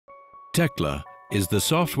Tekla is the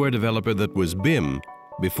software developer that was BIM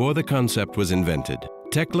before the concept was invented.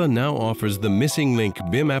 Tekla now offers the missing link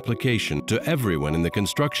BIM application to everyone in the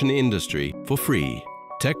construction industry for free.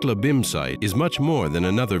 Tekla BIMsight is much more than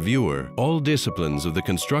another viewer. All disciplines of the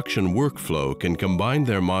construction workflow can combine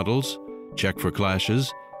their models, check for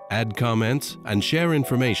clashes, add comments, and share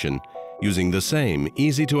information using the same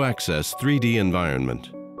easy-to-access 3D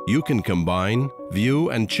environment. You can combine, view,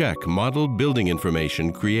 and check modeled building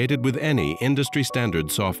information created with any industry-standard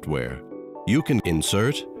software. You can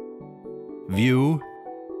insert, view,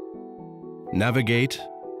 navigate,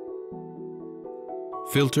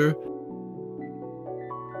 filter,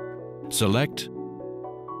 select,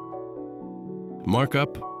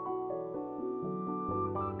 markup,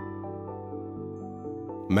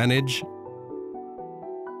 manage,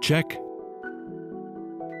 check,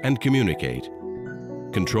 and communicate.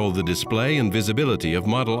 Control the display and visibility of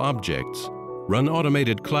model objects, run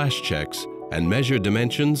automated clash checks, and measure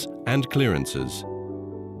dimensions and clearances.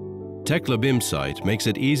 Tekla BIMsight makes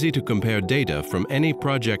it easy to compare data from any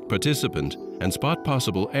project participant and spot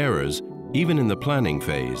possible errors even in the planning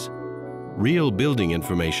phase. Real building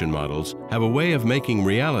information models have a way of making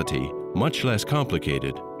reality much less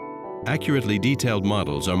complicated. Accurately detailed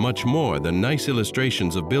models are much more than nice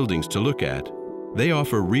illustrations of buildings to look at. They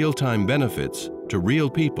offer real-time benefits to real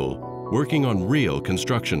people working on real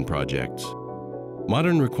construction projects.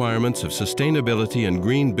 Modern requirements of sustainability and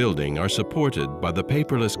green building are supported by the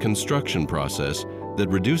paperless construction process that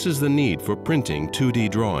reduces the need for printing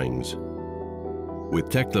 2D drawings. With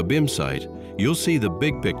Tekla BIMsight, you'll see the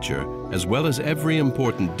big picture as well as every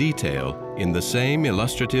important detail in the same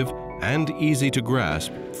illustrative and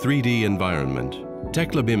easy-to-grasp 3D environment.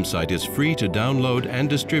 Tekla BIMsight is free to download and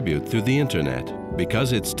distribute through the internet.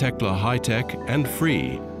 Because it's Tekla high-tech and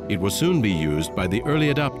free, it will soon be used by the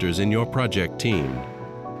early adopters in your project team.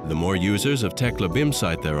 The more users of Tekla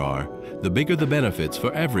BIMsight there are, the bigger the benefits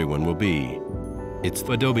for everyone will be. It's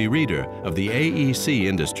the Adobe Reader of the AEC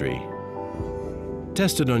industry.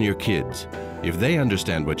 Test it on your kids. If they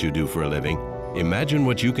understand what you do for a living, imagine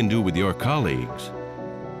what you can do with your colleagues.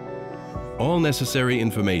 All necessary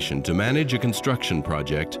information to manage a construction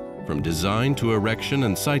project, from design to erection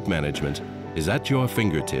and site management, is at your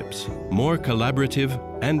fingertips. More collaborative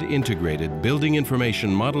and integrated building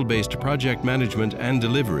information model-based project management and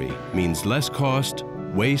delivery means less cost,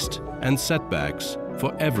 waste, and setbacks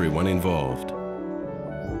for everyone involved.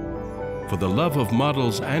 For the love of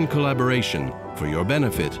models and collaboration, for your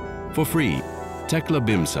benefit, for free, Tekla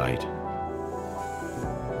BIMsight.